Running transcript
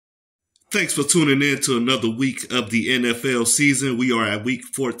Thanks for tuning in to another week of the NFL season. We are at week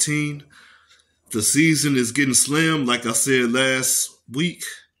 14. The season is getting slim. Like I said last week,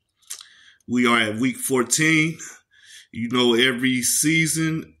 we are at week 14. You know, every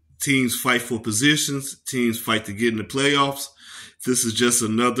season, teams fight for positions. Teams fight to get in the playoffs. This is just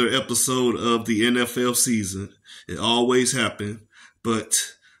another episode of the NFL season. It always happens, but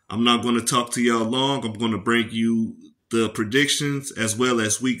I'm not going to talk to y'all long. I'm going to bring you the predictions as well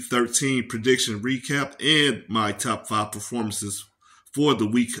as week 13 prediction recap and my top 5 performances for the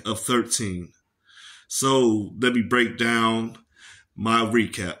week of 13. So let me break down my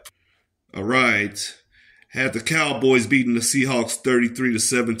recap. All right. Had the Cowboys beating the Seahawks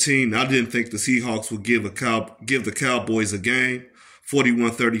 33-17. I didn't think the Seahawks would give the Cowboys a game.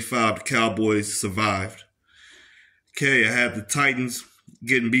 41-35, the Cowboys survived. Okay, I had the Titans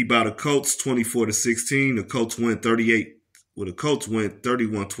getting beat by the Colts 24-16. The Colts win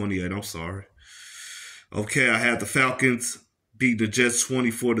 31-28. I'm sorry. Okay, I had the Falcons beat the Jets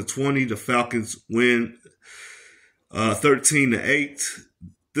 24-20. The Falcons win 13-8.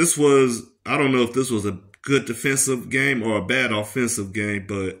 This was, I don't know if this was a good defensive game or a bad offensive game,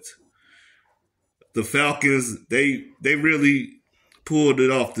 but the Falcons, they really pulled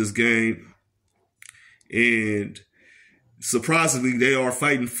it off this game. And surprisingly, they are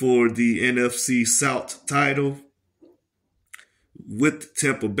fighting for the NFC South title with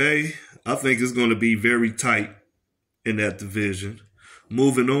Tampa Bay. I think it's going to be very tight in that division.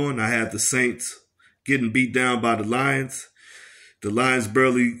 Moving on, I had the Saints getting beat down by the Lions. The Lions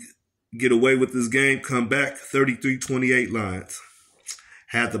barely get away with this game, come back 33-28 Lions.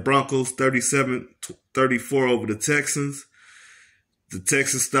 Had the Broncos 37-34 over the Texans. The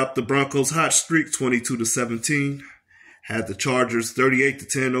Texans stopped the Broncos' hot streak 22-17. Had the Chargers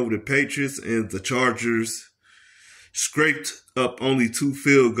 38-10 over the Patriots, and the Chargers scraped up only 2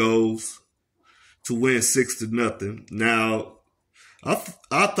 field goals to win 6-0. Now, I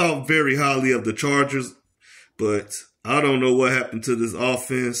thought very highly of the Chargers, but I don't know what happened to this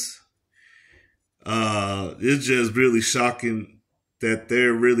offense. It's just really shocking that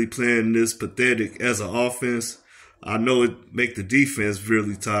they're really playing this pathetic as an offense. I know it make the defense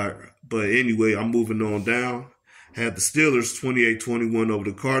really tired, but anyway, I'm moving on down. Had the Steelers 28-21 over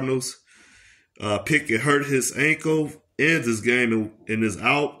the Cardinals. Pickett hurt his ankle in this game and is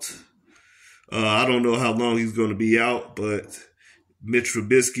out. I don't know how long he's going to be out, but Mitch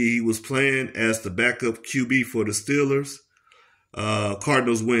Trubisky, he was playing as the backup QB for the Steelers.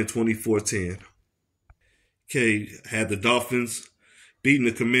 Cardinals win 24-10. Okay, had the Dolphins beating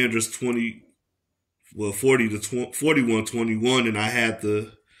the Commanders 41-21, and I had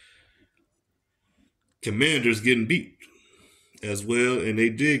the Commanders getting beat as well, and they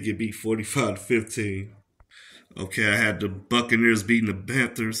did get beat 45-15. Okay, I had the Buccaneers beating the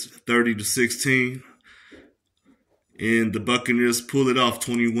Panthers 30-16, and the Buccaneers pull it off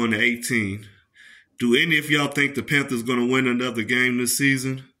 21-18. Do any of y'all think the Panthers going to win another game this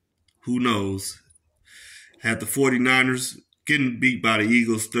season? Who knows? Had the 49ers getting beat by the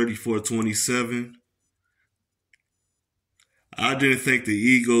Eagles 34-27. I didn't think the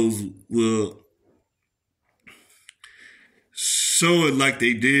Eagles will show it like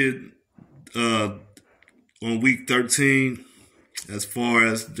they did on week 13. As far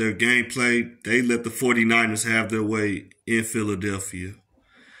as their gameplay, they let the 49ers have their way in Philadelphia.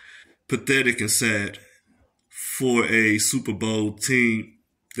 Pathetic and sad for a Super Bowl team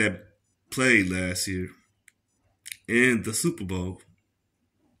that played last year in the Super Bowl.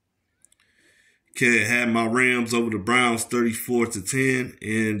 Okay, I had my Rams over the Browns 34-10,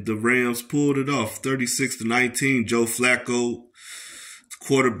 and the Rams pulled it off 36-19. Joe Flacco,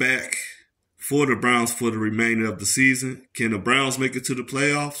 quarterback for the Browns for the remainder of the season. Can the Browns make it to the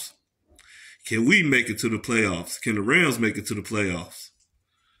playoffs? Can we make it to the playoffs? Can the Rams make it to the playoffs?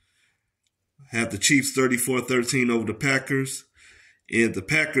 Had the Chiefs 34-13 over the Packers, and the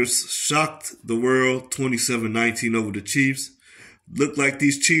Packers shocked the world 27-19 over the Chiefs. Looked like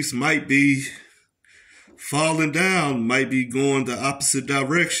these Chiefs might be falling down, might be going the opposite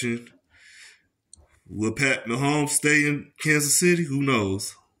direction. Will Pat Mahomes stay in Kansas City? Who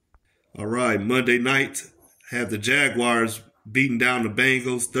knows? All right, Monday night, had the Jaguars beating down the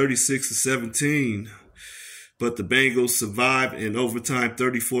Bengals 36-17. But the Bengals survived in overtime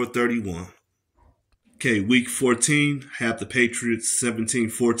 34-31. Okay, week 14, have the Patriots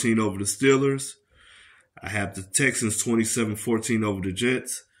 17-14 over the Steelers. I have the Texans 27-14 over the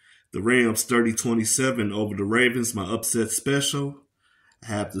Jets. The Rams 30-27 over the Ravens, my upset special. I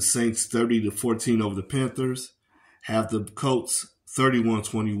have the Saints 30-14 over the Panthers. Have the Colts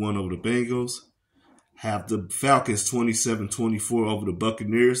 31-21 over the Bengals. Have the Falcons 27-24 over the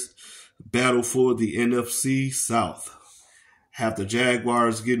Buccaneers. Battle for the NFC South. Have the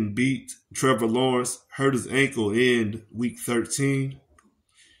Jaguars getting beat. Trevor Lawrence hurt his ankle in week 13,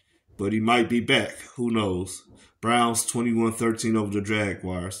 but he might be back. Who knows? Browns 21-13 over the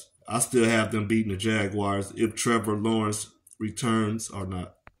Jaguars. I still have them beating the Jaguars if Trevor Lawrence returns or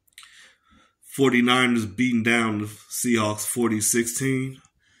not. 49ers beating down the Seahawks 40-16.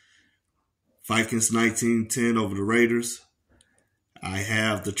 Vikings 19-10 over the Raiders. I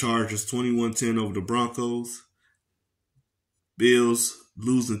have the Chargers 21-10 over the Broncos. Bills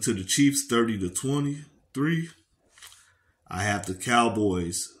losing to the Chiefs 30-23. I have the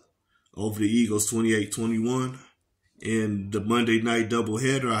Cowboys over the Eagles 28-21. In the Monday night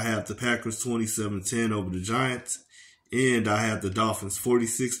doubleheader, I have the Packers 27-10 over the Giants. And I have the Dolphins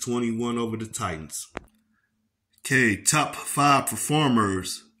 46-21 over the Titans. Okay, top 5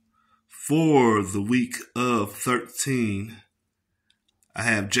 performers for the week of 13. I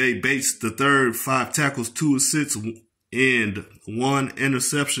have Jay Bates III, 5 tackles, 2 assists, and 1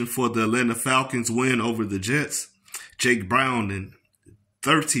 interception for the Atlanta Falcons win over the Jets. Jake Browning,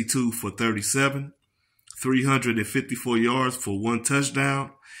 32 for 37, 354 yards for 1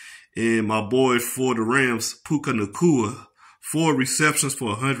 touchdown. And my boy for the Rams, Puka Nacua, 4 receptions for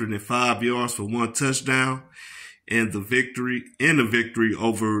 105 yards for 1 touchdown. And the victory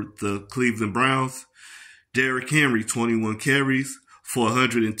over the Cleveland Browns. Derrick Henry, 21 carries for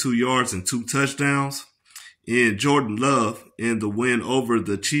 102 yards and 2 touchdowns. And Jordan Love in the win over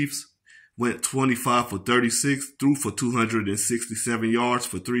the Chiefs went 25 for 36, threw for 267 yards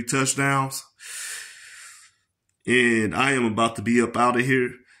for 3 touchdowns. And I am about to be up out of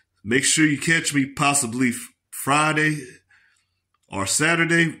here. Make sure you catch me possibly Friday or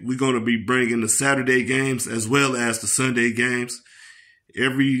Saturday. We're going to be bringing the Saturday games as well as the Sunday games.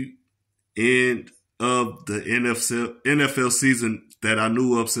 Every end of the NFL season that I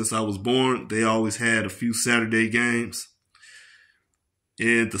knew of since I was born, they always had a few Saturday games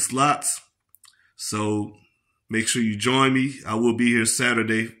in the slots. So make sure you join me. I will be here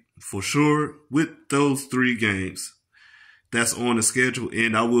Saturday for sure with those 3 games. That's on the schedule,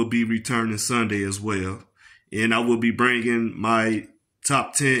 and I will be returning Sunday as well. And I will be bringing my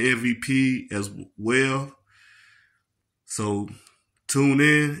top 10 MVP as well. So tune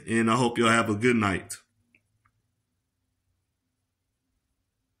in, and I hope y'all have a good night.